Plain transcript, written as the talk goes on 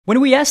When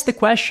we ask the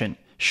question,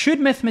 should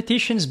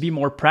mathematicians be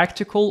more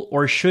practical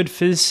or should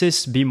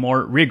physicists be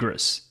more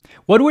rigorous?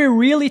 What we're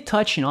really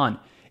touching on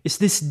is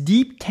this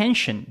deep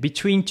tension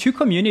between two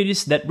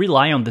communities that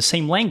rely on the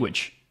same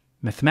language,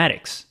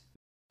 mathematics.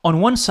 On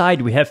one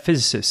side, we have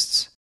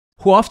physicists,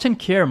 who often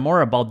care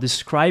more about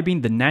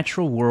describing the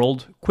natural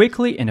world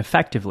quickly and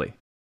effectively.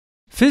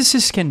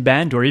 Physicists can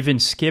bend or even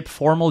skip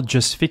formal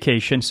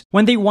justifications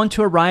when they want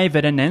to arrive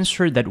at an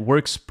answer that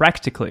works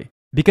practically,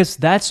 because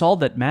that's all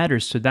that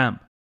matters to them.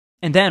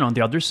 And then on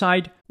the other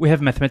side, we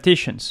have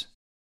mathematicians.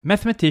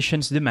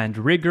 Mathematicians demand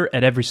rigor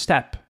at every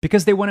step,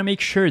 because they want to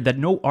make sure that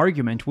no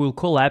argument will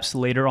collapse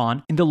later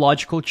on in the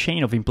logical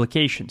chain of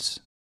implications.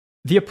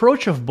 The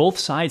approach of both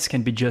sides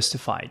can be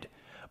justified,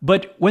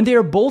 but when they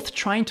are both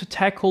trying to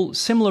tackle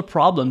similar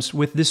problems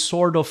with this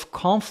sort of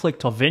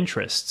conflict of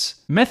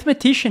interests,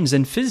 mathematicians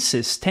and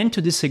physicists tend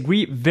to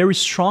disagree very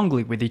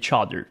strongly with each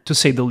other, to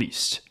say the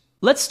least.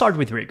 Let's start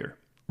with rigor.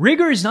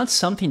 Rigor is not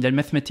something that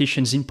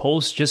mathematicians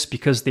impose just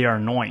because they are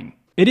annoying.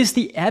 It is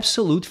the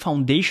absolute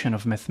foundation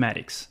of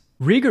mathematics.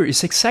 Rigor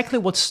is exactly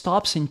what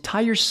stops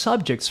entire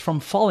subjects from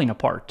falling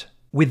apart.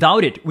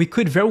 Without it, we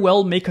could very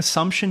well make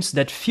assumptions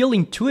that feel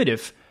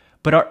intuitive,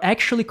 but are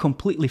actually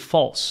completely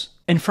false.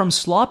 And from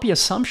sloppy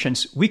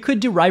assumptions, we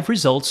could derive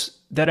results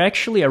that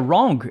actually are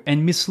wrong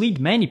and mislead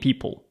many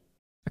people.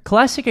 A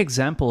classic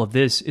example of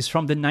this is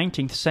from the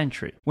 19th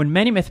century, when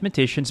many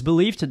mathematicians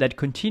believed that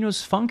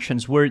continuous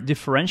functions were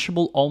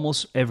differentiable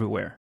almost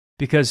everywhere,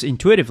 because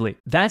intuitively,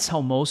 that's how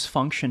most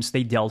functions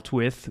they dealt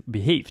with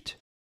behaved.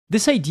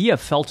 This idea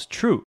felt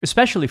true,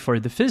 especially for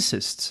the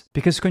physicists,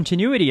 because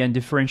continuity and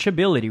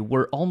differentiability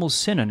were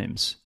almost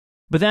synonyms.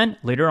 But then,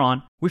 later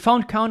on, we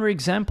found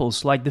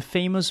counterexamples like the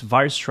famous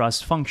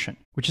Weierstrass function,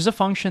 which is a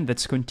function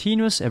that's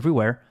continuous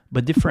everywhere,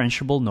 but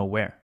differentiable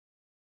nowhere.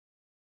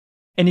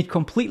 And it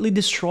completely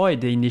destroyed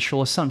the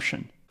initial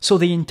assumption. So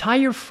the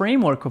entire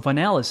framework of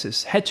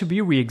analysis had to be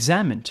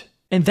re-examined.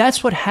 And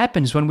that's what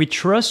happens when we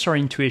trust our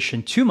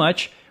intuition too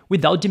much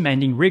without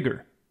demanding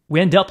rigor. We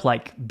end up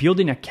like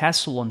building a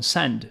castle on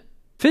sand.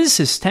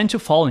 Physicists tend to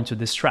fall into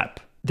this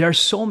trap. There are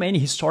so many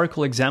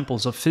historical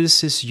examples of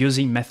physicists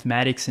using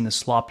mathematics in a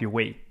sloppy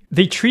way.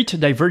 They treat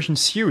divergent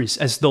series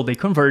as though they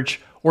converge,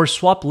 or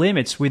swap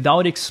limits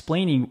without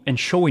explaining and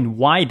showing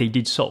why they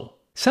did so.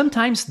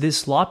 Sometimes this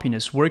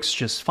sloppiness works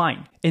just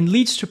fine, and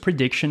leads to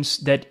predictions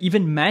that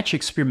even match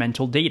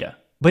experimental data.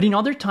 But in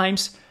other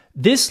times,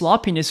 this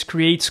sloppiness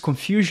creates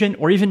confusion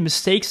or even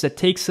mistakes that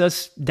takes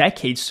us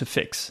decades to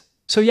fix.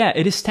 So yeah,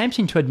 it is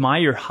tempting to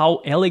admire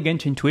how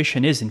elegant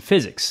intuition is in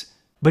physics.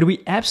 But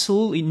we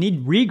absolutely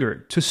need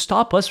rigor to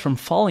stop us from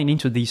falling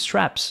into these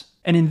traps.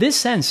 And in this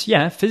sense,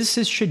 yeah,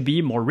 physicists should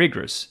be more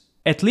rigorous,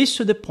 at least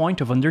to the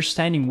point of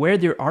understanding where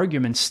their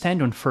arguments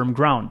stand on firm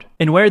ground,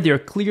 and where they are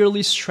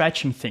clearly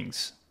stretching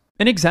things.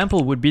 An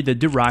example would be the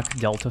Dirac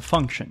delta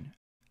function.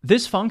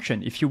 This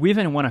function, if you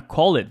even want to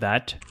call it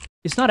that,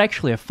 is not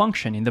actually a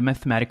function in the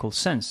mathematical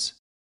sense.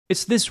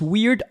 It's this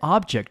weird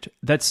object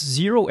that's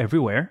zero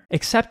everywhere,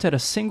 except at a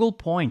single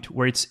point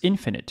where it's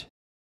infinite.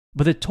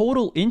 But the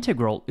total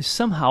integral is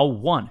somehow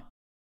 1.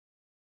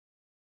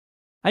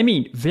 I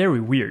mean,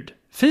 very weird.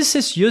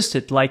 Physicists used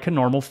it like a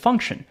normal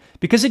function,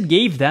 because it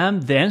gave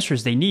them the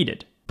answers they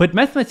needed. But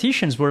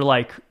mathematicians were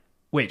like,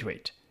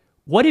 wait,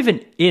 what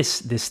even is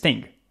this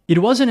thing? It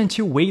wasn't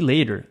until way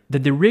later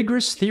that the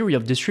rigorous theory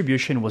of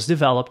distribution was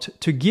developed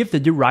to give the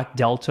Dirac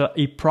delta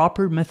a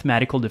proper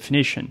mathematical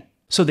definition.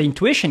 So the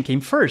intuition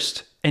came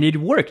first, and it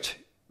worked,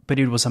 but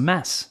it was a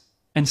mess.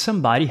 And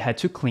somebody had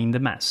to clean the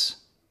mess.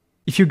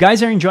 If you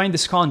guys are enjoying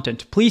this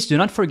content, please do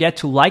not forget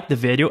to like the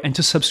video and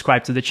to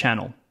subscribe to the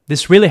channel.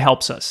 This really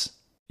helps us.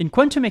 In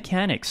quantum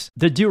mechanics,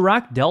 the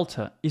Dirac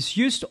delta is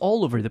used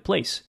all over the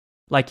place,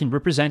 like in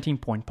representing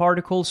point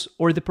particles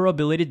or the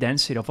probability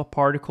density of a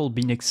particle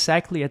being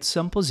exactly at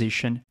some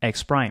position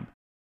x prime.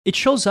 It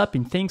shows up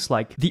in things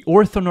like the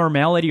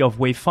orthonormality of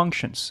wave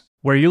functions,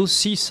 where you'll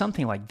see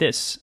something like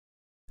this.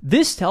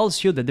 This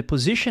tells you that the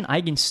position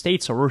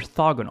eigenstates are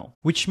orthogonal,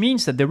 which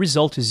means that the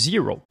result is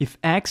 0 if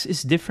x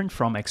is different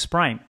from x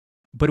prime.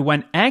 But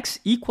when x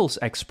equals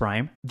x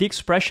prime, the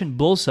expression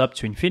blows up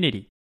to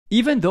infinity.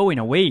 Even though in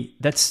a way,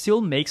 that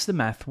still makes the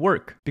math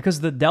work,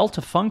 because the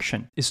delta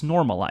function is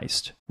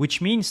normalized,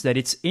 which means that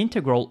its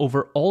integral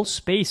over all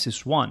space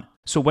is 1.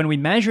 So when we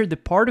measure the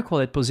particle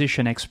at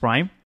position x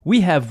prime,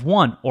 we have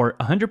 1 or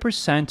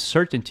 100%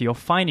 certainty of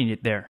finding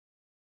it there.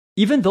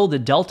 Even though the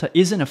delta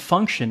isn't a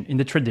function in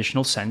the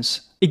traditional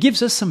sense, it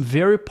gives us some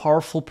very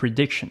powerful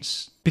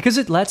predictions, because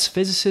it lets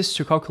physicists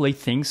to calculate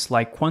things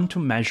like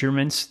quantum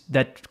measurements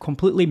that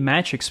completely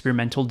match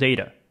experimental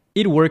data.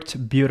 It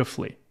worked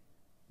beautifully.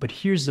 But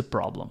here's the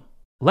problem.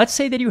 Let's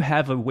say that you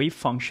have a wave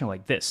function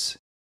like this.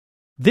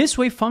 This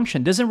wave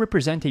function doesn't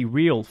represent a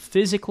real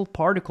physical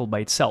particle by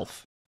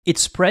itself. It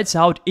spreads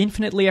out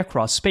infinitely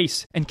across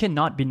space and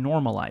cannot be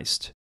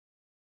normalized.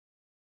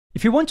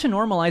 If you want to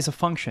normalize a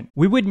function,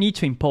 we would need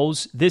to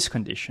impose this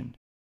condition.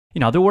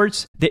 In other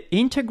words, the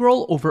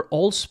integral over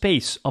all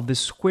space of the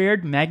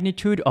squared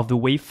magnitude of the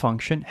wave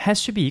function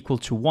has to be equal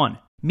to 1,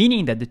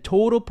 meaning that the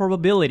total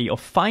probability of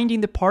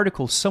finding the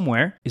particle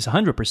somewhere is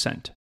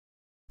 100%.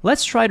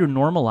 Let's try to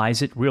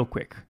normalize it real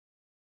quick.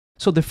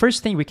 So the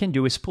first thing we can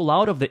do is pull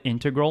out of the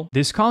integral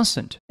this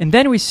constant, and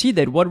then we see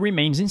that what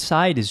remains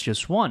inside is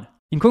just 1.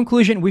 In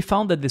conclusion, we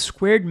found that the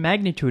squared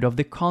magnitude of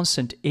the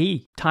constant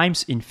a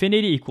times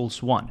infinity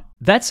equals 1.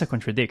 That's a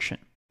contradiction.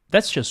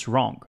 That's just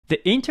wrong.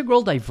 The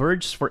integral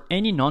diverges for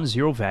any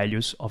non-zero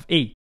values of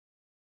a.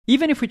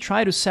 Even if we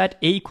try to set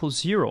a equals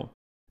 0,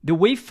 the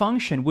wave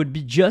function would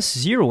be just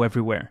 0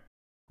 everywhere,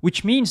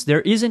 which means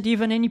there isn't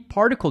even any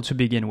particle to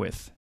begin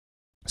with.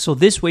 So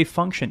this wave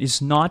function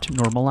is not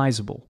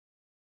normalizable.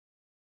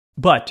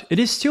 But it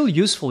is still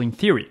useful in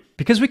theory,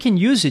 because we can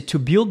use it to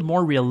build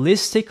more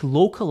realistic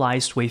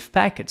localized wave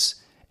packets,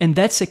 and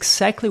that's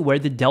exactly where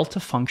the delta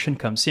function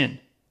comes in.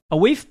 A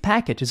wave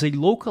packet is a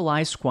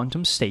localized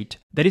quantum state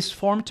that is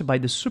formed by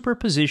the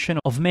superposition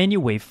of many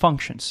wave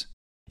functions.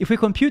 If we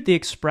compute the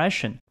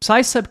expression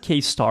psi sub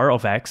k star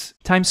of x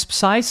times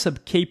psi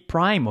sub k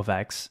prime of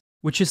x,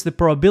 which is the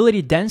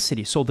probability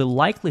density, so the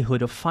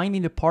likelihood of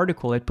finding the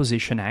particle at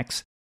position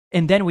x,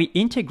 and then we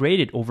integrate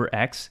it over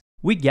x,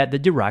 we get the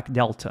Dirac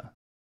delta.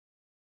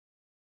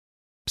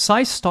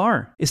 Psi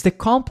star is the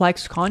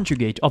complex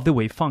conjugate of the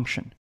wave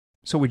function,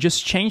 so we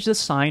just change the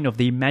sign of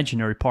the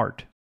imaginary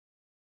part.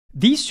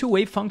 These two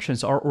wave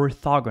functions are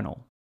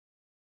orthogonal.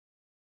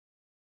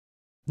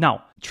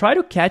 Now, try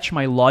to catch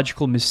my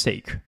logical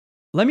mistake.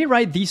 Let me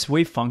write these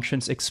wave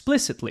functions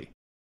explicitly.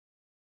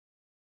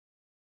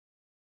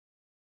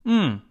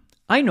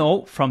 I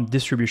know from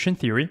distribution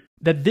theory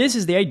that this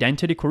is the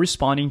identity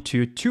corresponding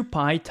to 2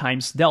 pi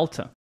times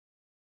delta.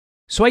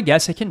 So I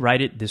guess I can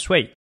write it this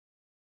way.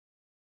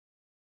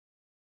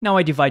 Now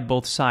I divide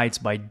both sides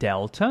by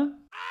delta,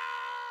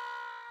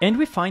 and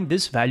we find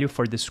this value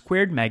for the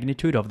squared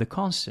magnitude of the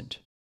constant.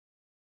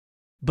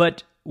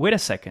 But wait a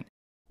second.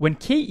 When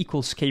k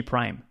equals k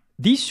prime,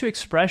 these two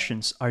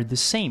expressions are the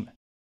same.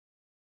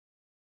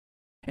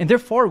 And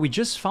therefore, we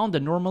just found the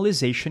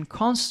normalization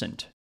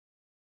constant.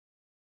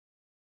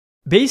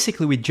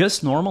 Basically, we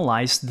just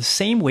normalized the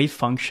same wave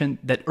function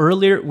that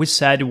earlier we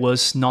said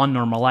was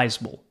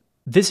non-normalizable.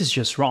 This is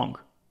just wrong.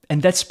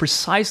 And that's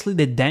precisely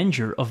the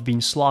danger of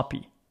being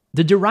sloppy.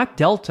 The Dirac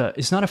delta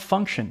is not a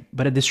function,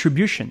 but a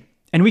distribution.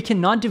 And we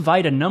cannot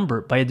divide a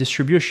number by a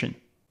distribution.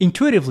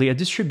 Intuitively, a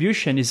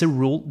distribution is a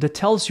rule that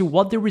tells you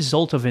what the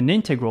result of an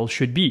integral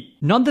should be,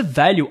 not the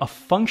value a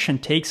function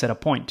takes at a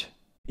point.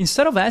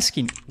 Instead of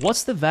asking,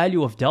 what's the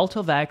value of delta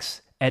of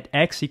x at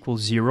x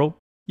equals 0,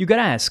 you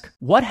gotta ask,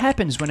 what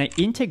happens when I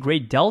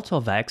integrate delta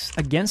of x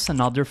against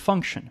another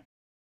function?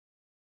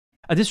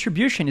 A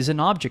distribution is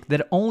an object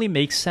that only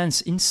makes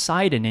sense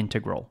inside an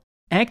integral,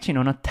 acting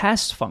on a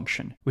test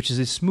function, which is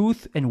a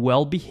smooth and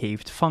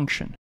well-behaved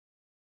function.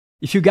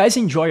 If you guys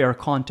enjoy our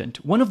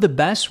content, one of the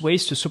best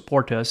ways to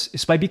support us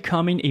is by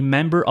becoming a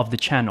member of the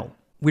channel.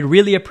 We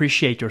really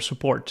appreciate your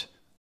support.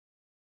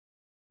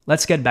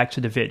 Let's get back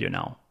to the video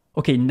now.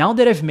 Okay, now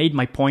that I've made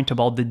my point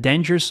about the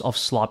dangers of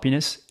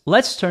sloppiness,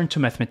 let's turn to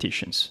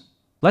mathematicians.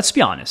 Let's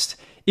be honest,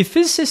 if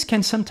physicists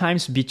can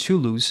sometimes be too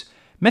loose,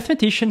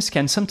 mathematicians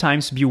can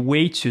sometimes be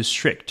way too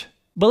strict.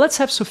 But let's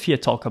have Sophia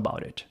talk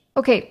about it.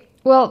 Okay.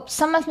 Well,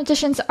 some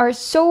mathematicians are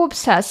so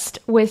obsessed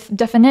with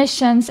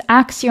definitions,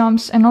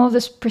 axioms, and all of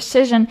this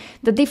precision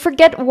that they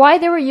forget why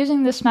they were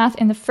using this math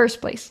in the first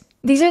place.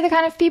 These are the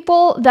kind of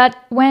people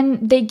that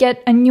when they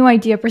get a new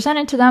idea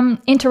presented to them,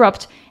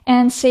 interrupt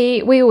and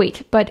say,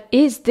 wait, but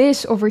is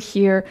this over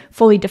here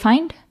fully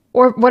defined?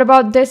 Or what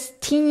about this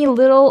teeny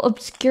little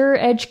obscure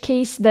edge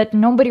case that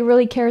nobody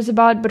really cares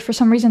about, but for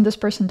some reason this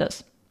person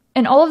does?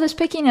 And all of this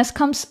pickiness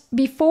comes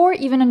before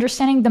even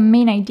understanding the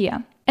main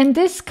idea. And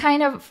this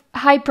kind of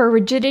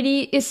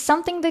hyper-rigidity is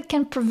something that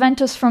can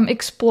prevent us from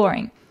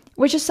exploring,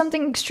 which is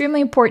something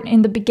extremely important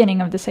in the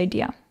beginning of this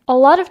idea. A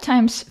lot of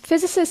times,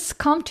 physicists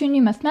come to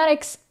new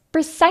mathematics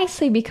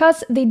precisely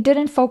because they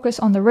didn't focus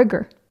on the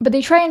rigor, but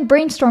they try and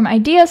brainstorm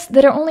ideas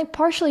that are only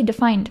partially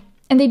defined,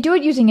 and they do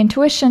it using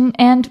intuition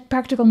and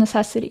practical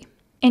necessity.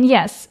 And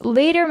yes,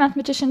 later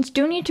mathematicians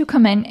do need to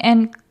come in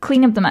and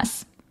clean up the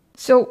mess.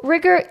 So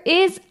rigor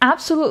is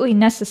absolutely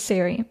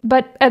necessary,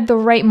 but at the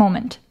right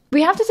moment.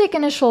 We have to take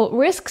initial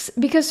risks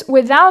because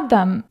without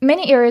them,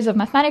 many areas of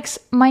mathematics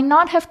might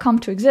not have come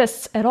to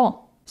exist at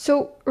all.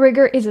 So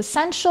rigor is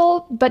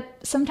essential, but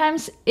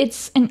sometimes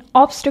it's an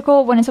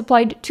obstacle when it's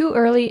applied too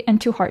early and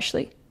too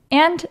harshly.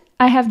 And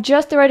I have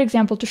just the right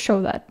example to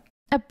show that.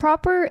 A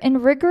proper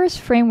and rigorous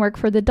framework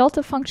for the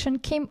delta function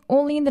came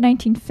only in the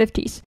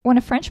 1950s, when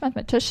a French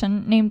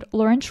mathematician named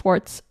Laurent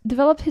Schwartz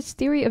developed his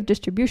theory of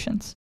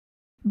distributions.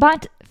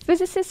 But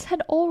physicists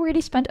had already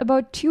spent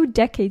about 2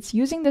 decades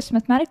using this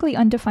mathematically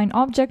undefined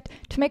object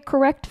to make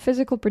correct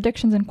physical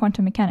predictions in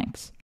quantum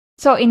mechanics.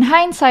 So in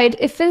hindsight,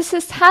 if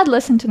physicists had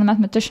listened to the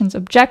mathematician's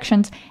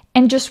objections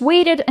and just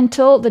waited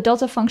until the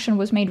delta function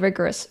was made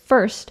rigorous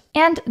first,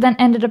 and then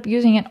ended up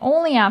using it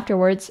only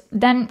afterwards,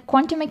 then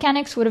quantum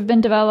mechanics would have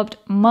been developed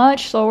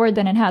much slower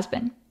than it has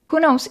been. Who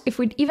knows if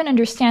we'd even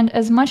understand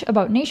as much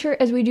about nature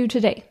as we do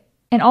today.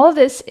 And all of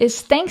this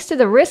is thanks to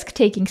the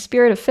risk-taking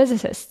spirit of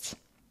physicists.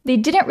 They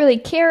didn't really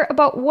care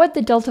about what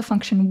the delta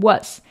function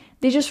was.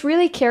 They just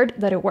really cared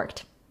that it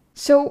worked.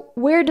 So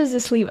where does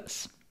this leave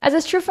us? As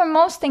is true for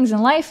most things in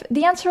life,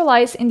 the answer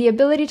lies in the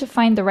ability to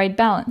find the right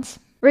balance.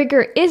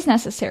 Rigor is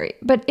necessary,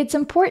 but its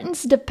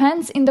importance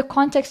depends in the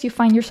context you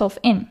find yourself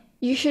in.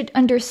 You should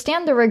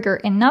understand the rigor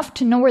enough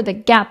to know where the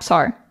gaps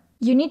are.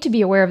 You need to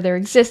be aware of their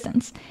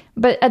existence,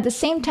 but at the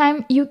same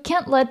time, you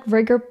can't let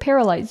rigor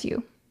paralyze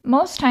you.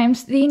 Most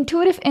times, the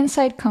intuitive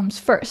insight comes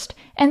first,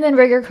 and then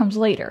rigor comes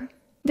later.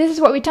 This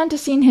is what we tend to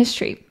see in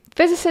history.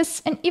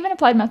 Physicists and even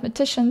applied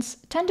mathematicians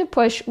tend to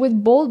push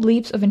with bold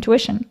leaps of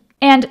intuition.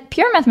 And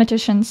pure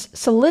mathematicians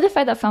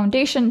solidify that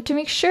foundation to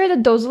make sure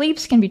that those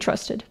leaps can be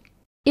trusted.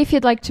 If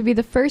you'd like to be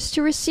the first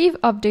to receive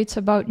updates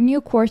about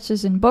new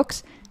courses and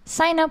books,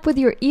 sign up with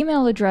your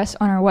email address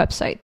on our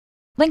website.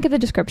 Link in the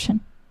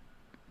description.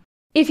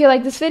 If you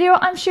like this video,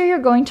 I'm sure you're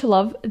going to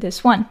love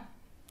this one.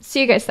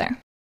 See you guys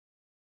there.